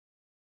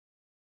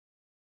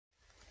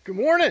Good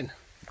morning.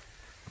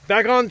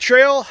 Back on the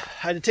trail.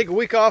 I had to take a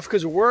week off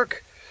because of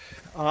work.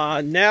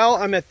 Now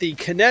I'm at the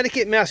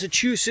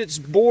Connecticut-Massachusetts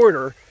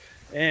border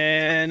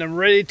and I'm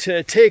ready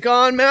to take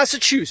on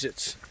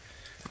Massachusetts.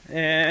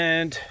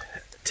 And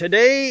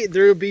today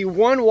there will be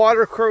one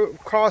water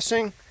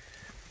crossing.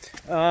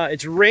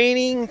 It's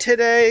raining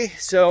today,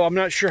 so I'm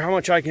not sure how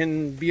much I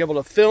can be able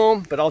to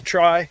film, but I'll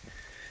try.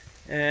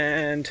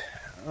 And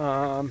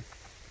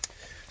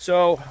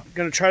so I'm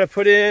going to try to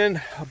put in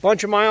a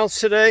bunch of miles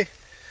today,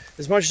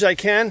 as much as I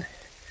can,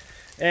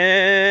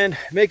 and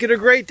make it a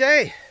great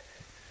day.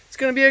 It's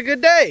going to be a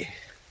good day.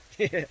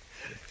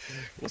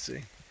 We'll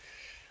see.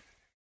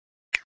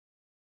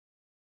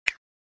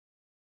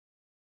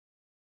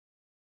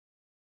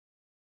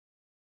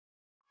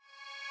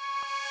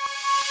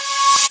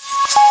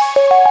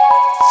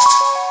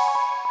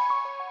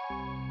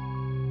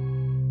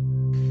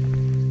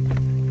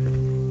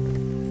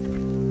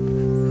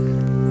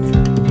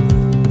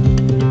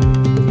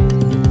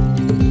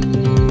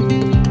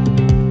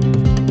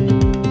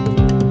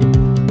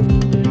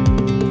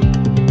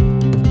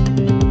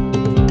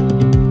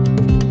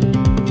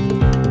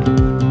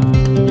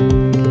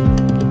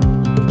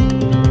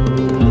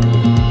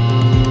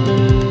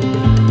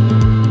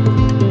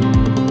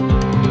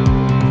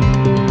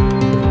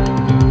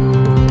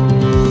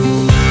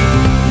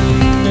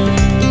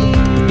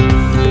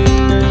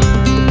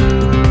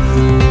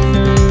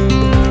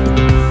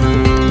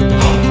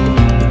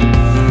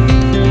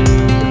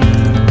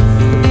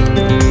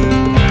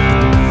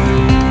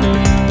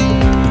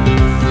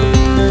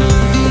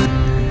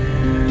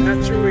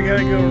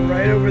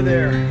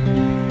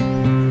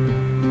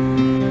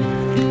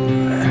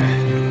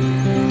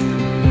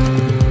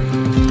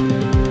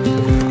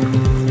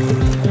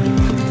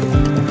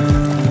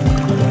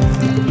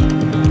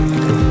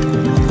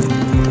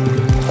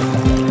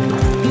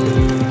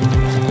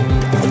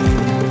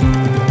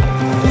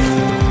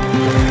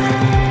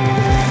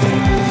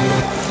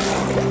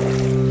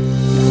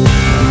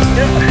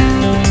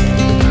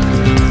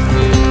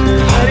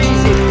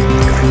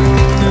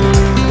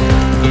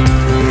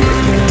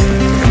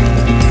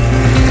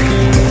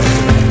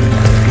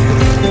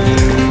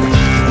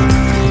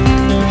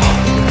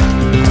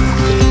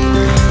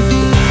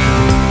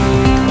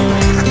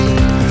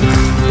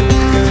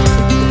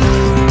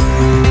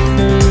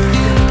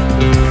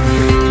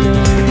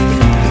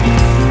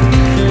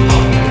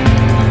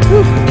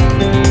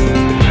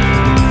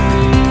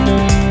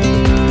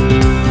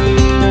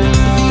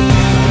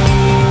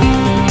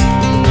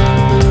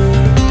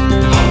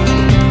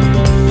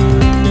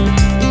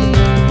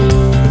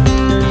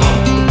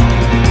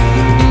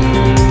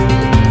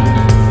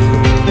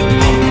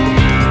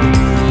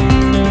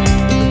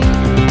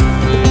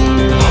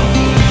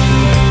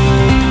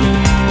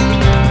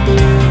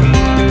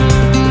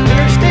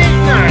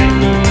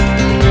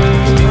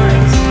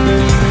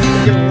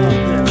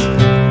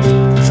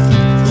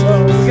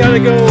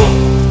 Go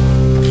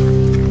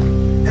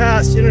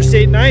past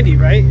Interstate 90,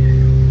 right?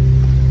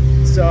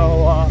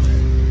 So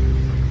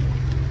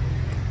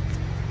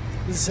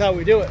this is how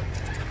we do it.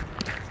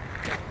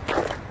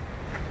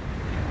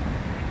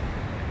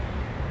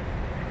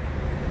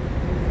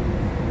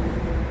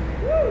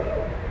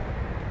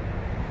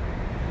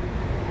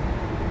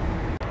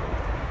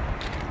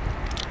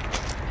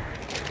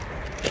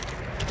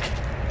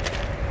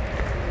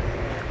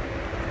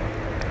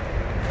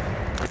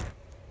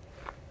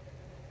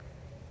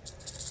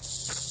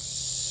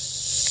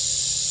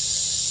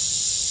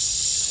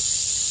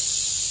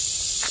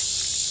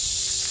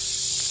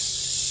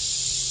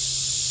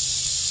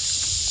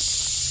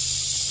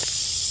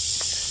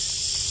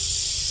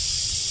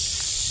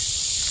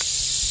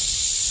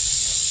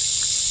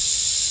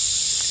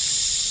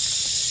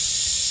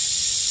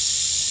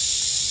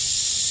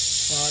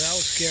 Wow, that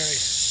was scary.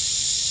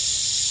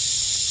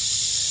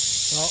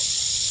 Well,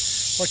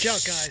 watch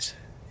out, guys.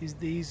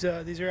 These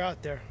are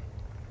out there.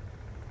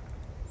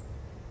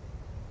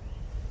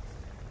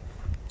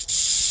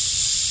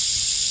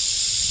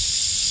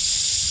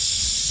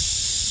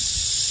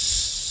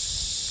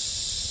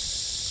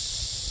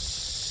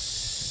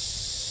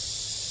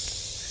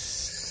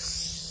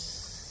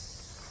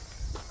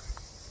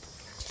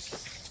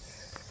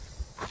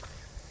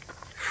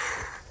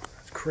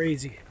 It's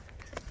crazy.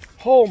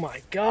 Oh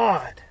my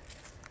God.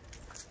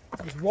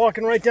 I was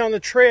walking right down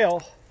the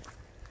trail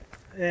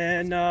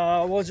and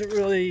I wasn't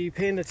really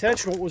paying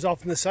attention to what was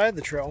off on the side of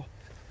the trail.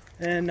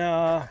 And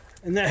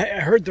then I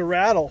heard the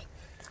rattle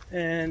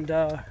and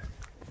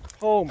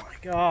oh my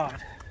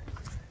God.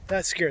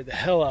 That scared the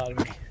hell out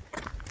of me.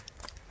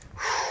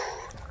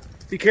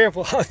 Be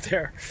careful out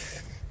there.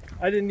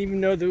 I didn't even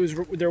know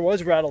there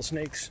was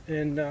rattlesnakes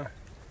in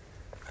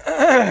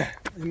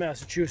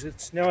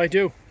Massachusetts. Now I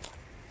do.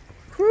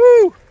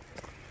 Woo!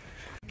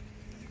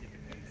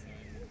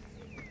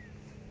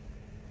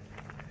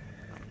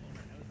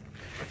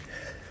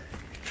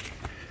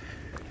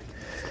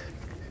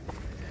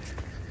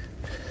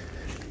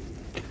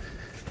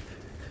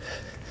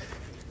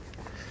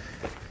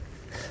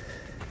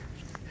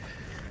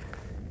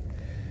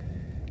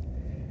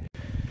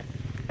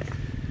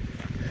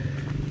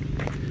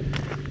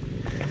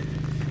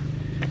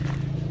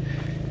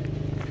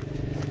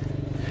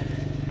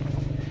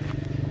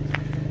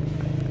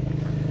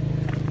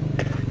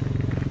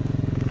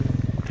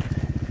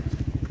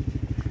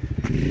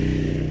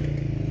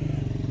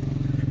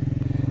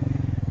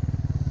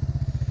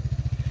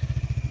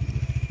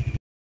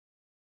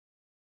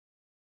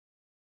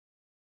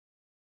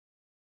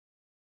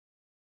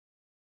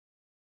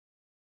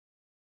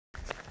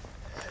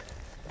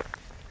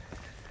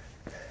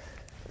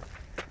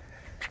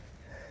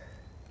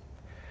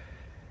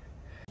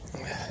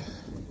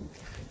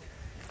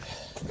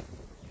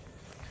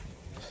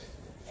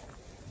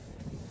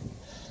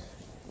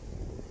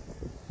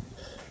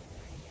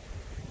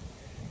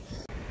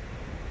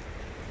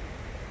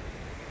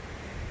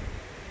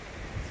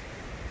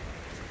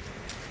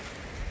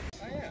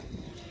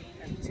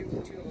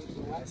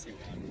 I see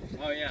one.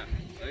 Oh yeah.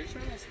 Are you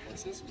sure that's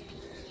horses?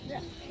 Yeah.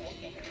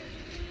 Okay.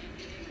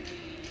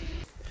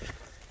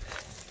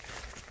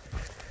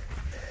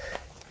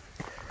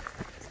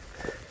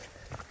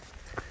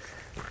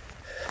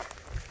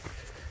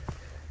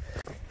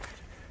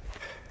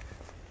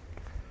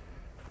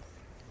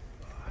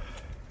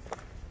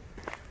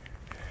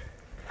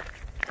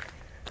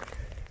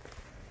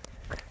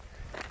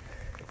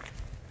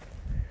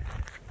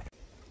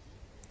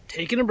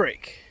 Taking a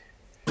break.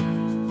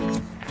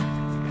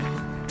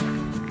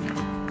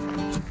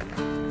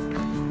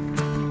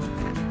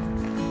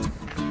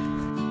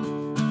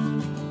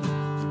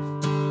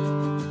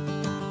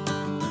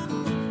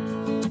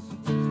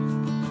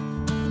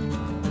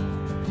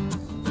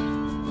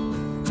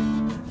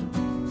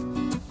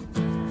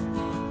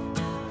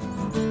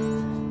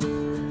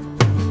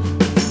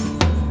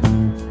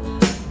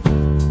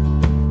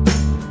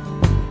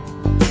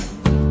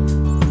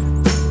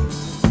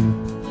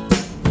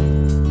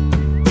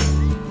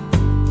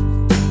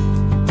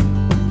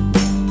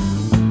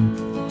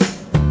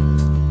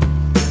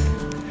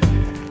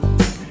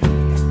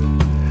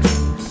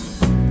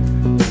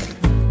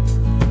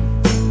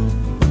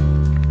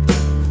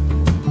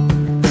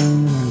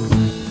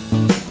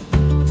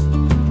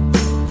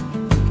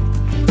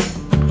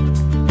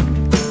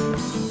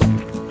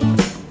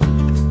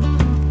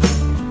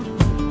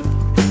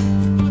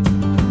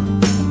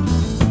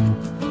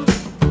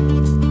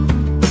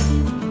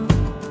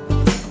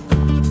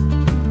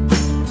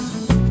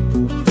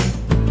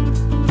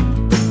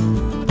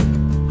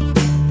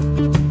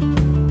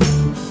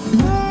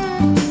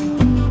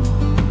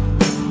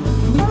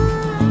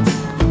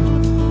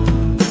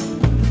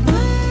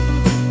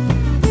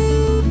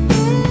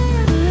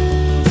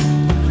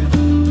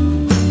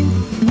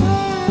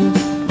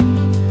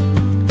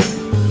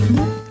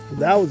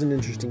 That was an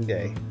interesting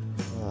day.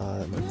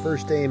 My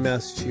first day in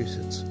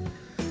Massachusetts.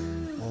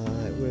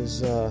 It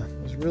was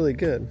really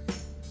good.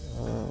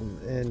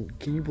 And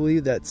can you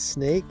believe that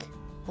snake?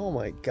 Oh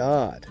my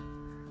God,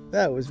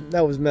 that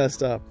was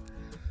messed up.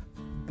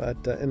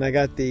 But and I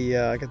got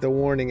the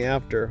warning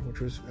after, which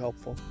was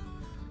helpful.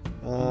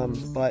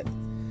 But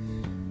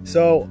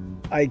so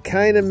I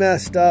kind of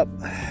messed up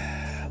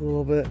a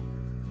little bit.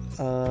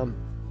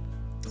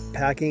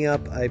 Packing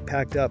up, I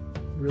packed up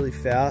really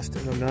fast,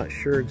 and I'm not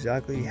sure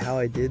exactly how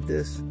I did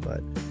this,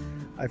 but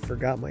I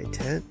forgot my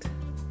tent.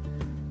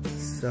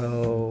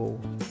 So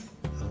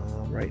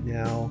right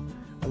now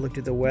I looked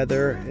at the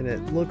weather and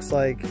it looks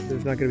like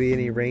there's not going to be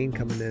any rain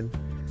coming in,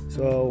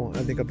 so I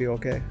think I'll be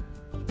okay.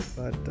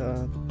 But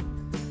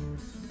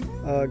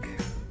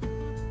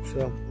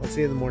so I'll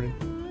see you in the morning.